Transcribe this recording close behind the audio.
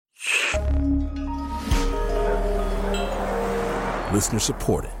Listener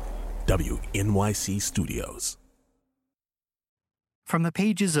supported. WNYC Studios. From the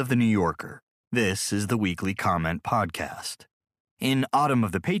pages of The New Yorker, this is the Weekly Comment Podcast. In Autumn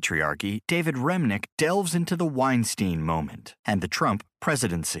of the Patriarchy, David Remnick delves into the Weinstein moment and the Trump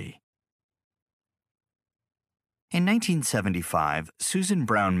presidency. In 1975, Susan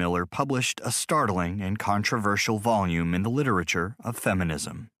Brown Miller published a startling and controversial volume in the literature of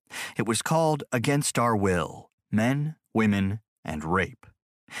feminism. It was called Against Our Will: Men, Women, and Rape.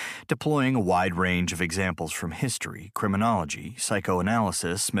 Deploying a wide range of examples from history, criminology,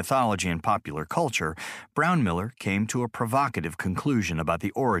 psychoanalysis, mythology, and popular culture, Brown Miller came to a provocative conclusion about the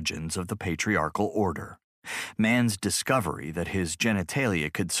origins of the patriarchal order. Man's discovery that his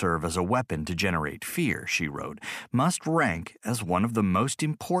genitalia could serve as a weapon to generate fear, she wrote, must rank as one of the most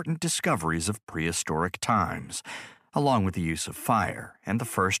important discoveries of prehistoric times, along with the use of fire and the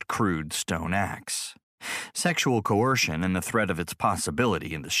first crude stone axe. Sexual coercion and the threat of its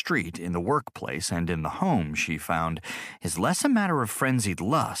possibility in the street, in the workplace, and in the home, she found, is less a matter of frenzied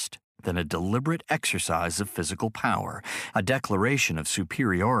lust than a deliberate exercise of physical power, a declaration of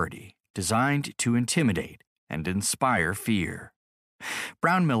superiority designed to intimidate and inspire fear.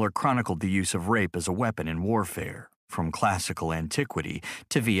 Brown Miller chronicled the use of rape as a weapon in warfare, from classical antiquity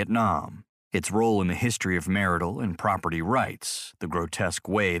to Vietnam, its role in the history of marital and property rights, the grotesque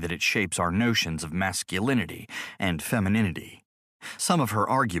way that it shapes our notions of masculinity and femininity. Some of her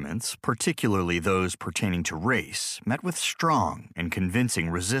arguments, particularly those pertaining to race, met with strong and convincing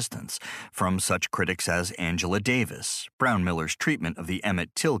resistance from such critics as Angela Davis. Brown Miller's treatment of the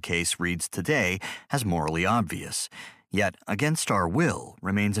Emmett Till case reads today as morally obvious, yet Against Our Will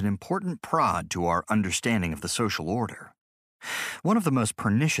remains an important prod to our understanding of the social order. One of the most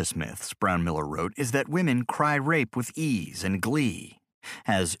pernicious myths, Brown Miller wrote, is that women cry rape with ease and glee.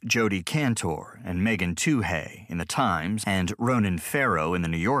 As Jodi Kantor and Megan Twohey in The Times and Ronan Farrow in The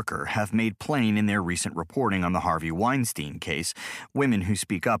New Yorker have made plain in their recent reporting on the Harvey Weinstein case, women who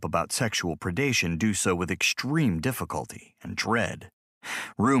speak up about sexual predation do so with extreme difficulty and dread.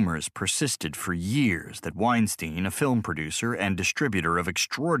 Rumors persisted for years that Weinstein, a film producer and distributor of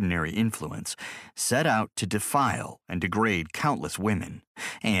extraordinary influence, set out to defile and degrade countless women,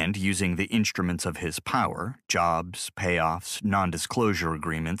 and using the instruments of his power, jobs, payoffs, non-disclosure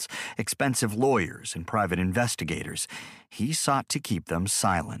agreements, expensive lawyers, and private investigators, he sought to keep them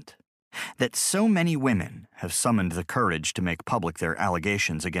silent. That so many women have summoned the courage to make public their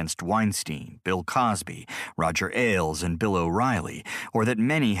allegations against Weinstein, Bill Cosby, Roger Ailes, and Bill O'Reilly, or that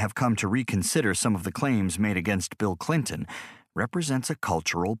many have come to reconsider some of the claims made against Bill Clinton, represents a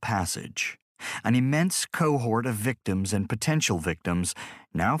cultural passage. An immense cohort of victims and potential victims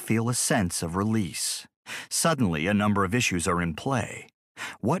now feel a sense of release. Suddenly, a number of issues are in play.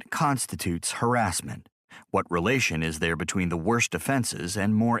 What constitutes harassment? What relation is there between the worst offenses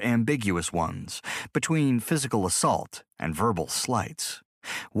and more ambiguous ones, between physical assault and verbal slights?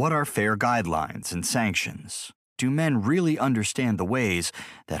 What are fair guidelines and sanctions? Do men really understand the ways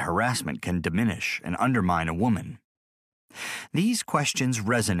that harassment can diminish and undermine a woman? These questions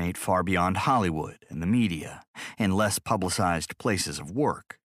resonate far beyond Hollywood and the media, in less publicized places of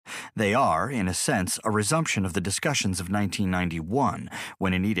work. They are, in a sense, a resumption of the discussions of 1991,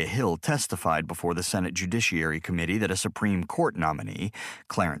 when Anita Hill testified before the Senate Judiciary Committee that a Supreme Court nominee,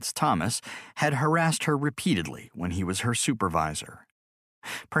 Clarence Thomas, had harassed her repeatedly when he was her supervisor.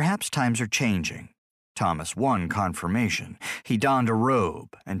 Perhaps times are changing. Thomas won confirmation. He donned a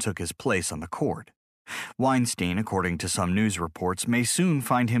robe and took his place on the court. Weinstein, according to some news reports, may soon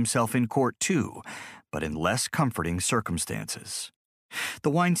find himself in court too, but in less comforting circumstances.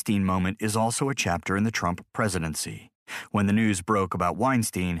 The Weinstein moment is also a chapter in the Trump presidency. When the news broke about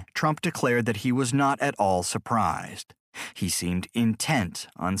Weinstein, Trump declared that he was not at all surprised. He seemed intent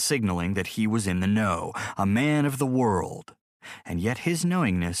on signaling that he was in the know, a man of the world. And yet his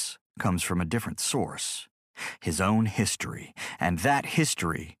knowingness comes from a different source, his own history, and that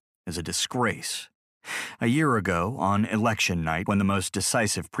history is a disgrace. A year ago, on election night, when the most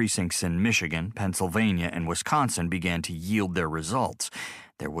decisive precincts in Michigan, Pennsylvania, and Wisconsin began to yield their results,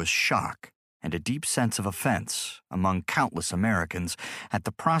 there was shock and a deep sense of offense among countless Americans at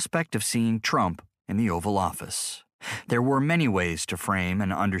the prospect of seeing Trump in the Oval Office. There were many ways to frame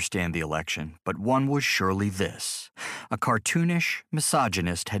and understand the election, but one was surely this: a cartoonish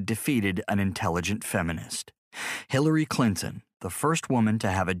misogynist had defeated an intelligent feminist. Hillary Clinton, the first woman to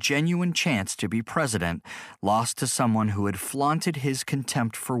have a genuine chance to be president, lost to someone who had flaunted his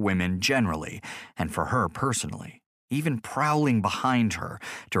contempt for women generally and for her personally, even prowling behind her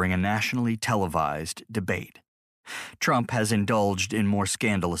during a nationally televised debate. Trump has indulged in more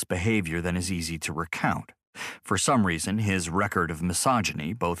scandalous behavior than is easy to recount. For some reason, his record of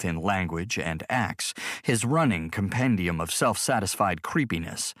misogyny, both in language and acts, his running compendium of self-satisfied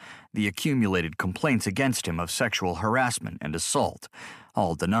creepiness, the accumulated complaints against him of sexual harassment and assault,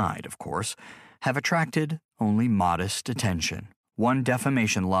 all denied, of course, have attracted only modest attention, one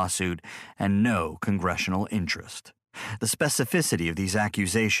defamation lawsuit, and no congressional interest. The specificity of these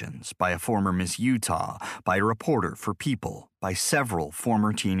accusations by a former Miss Utah, by a reporter for People, by several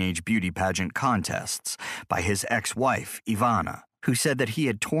former teenage beauty pageant contests, by his ex-wife, Ivana, who said that he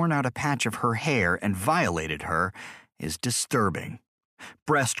had torn out a patch of her hair and violated her, is disturbing.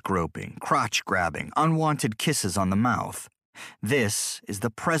 Breast groping, crotch grabbing, unwanted kisses on the mouth. This is the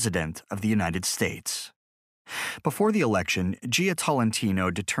President of the United States. Before the election, Gia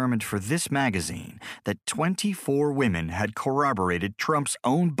Tolentino determined for this magazine that 24 women had corroborated Trump's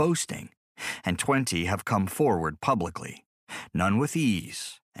own boasting, and 20 have come forward publicly, none with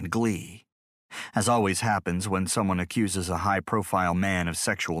ease and glee. As always happens when someone accuses a high-profile man of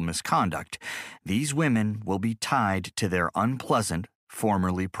sexual misconduct, these women will be tied to their unpleasant,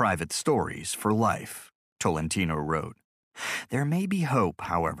 formerly private stories for life, Tolentino wrote. There may be hope,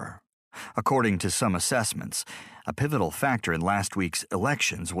 however. According to some assessments, a pivotal factor in last week's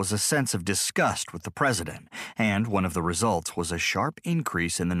elections was a sense of disgust with the president, and one of the results was a sharp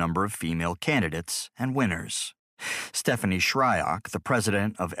increase in the number of female candidates and winners. Stephanie Shryock, the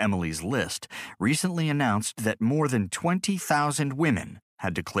president of Emily's List, recently announced that more than 20,000 women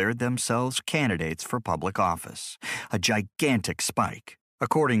had declared themselves candidates for public office, a gigantic spike,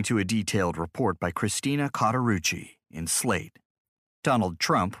 according to a detailed report by Christina Cauterucci in Slate. Donald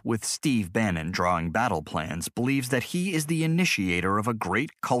Trump, with Steve Bannon drawing battle plans, believes that he is the initiator of a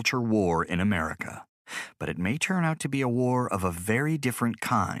great culture war in America. But it may turn out to be a war of a very different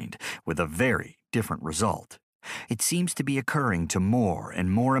kind, with a very different result. It seems to be occurring to more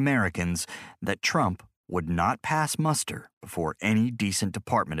and more Americans that Trump would not pass muster before any decent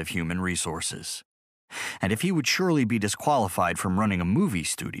Department of Human Resources. And if he would surely be disqualified from running a movie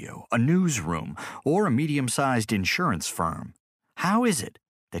studio, a newsroom, or a medium-sized insurance firm, how is it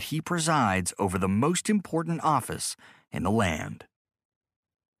that he presides over the most important office in the land?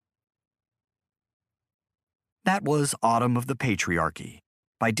 That was Autumn of the Patriarchy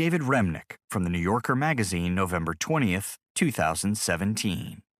by David Remnick from the New Yorker magazine, November 20th,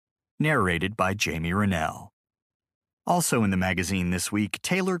 2017. Narrated by Jamie Rennell. Also in the magazine this week,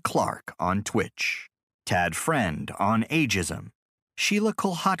 Taylor Clark on Twitch, Tad Friend on ageism, Sheila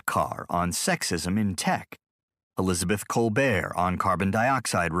Kolhatkar on sexism in tech, Elizabeth Colbert on carbon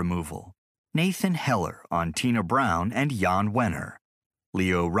dioxide removal, Nathan Heller on Tina Brown and Jan Wenner,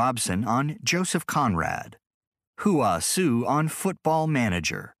 Leo Robson on Joseph Conrad, Hua Su on Football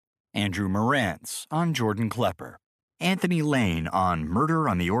Manager, Andrew Morantz on Jordan Klepper, Anthony Lane on Murder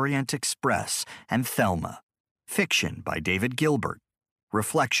on the Orient Express and Thelma, fiction by David Gilbert,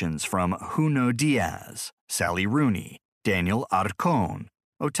 reflections from Juno Diaz, Sally Rooney, Daniel Arcon,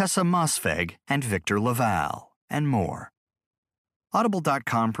 Otessa Mosfeg, and Victor Laval, and more.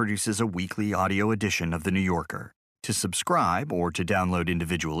 Audible.com produces a weekly audio edition of The New Yorker. To subscribe or to download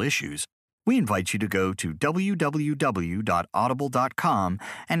individual issues, we invite you to go to www.audible.com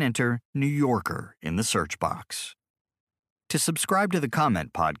and enter New Yorker in the search box. To subscribe to the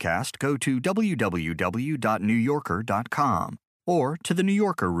Comment Podcast, go to www.newyorker.com or to the New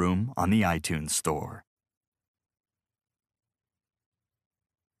Yorker Room on the iTunes Store.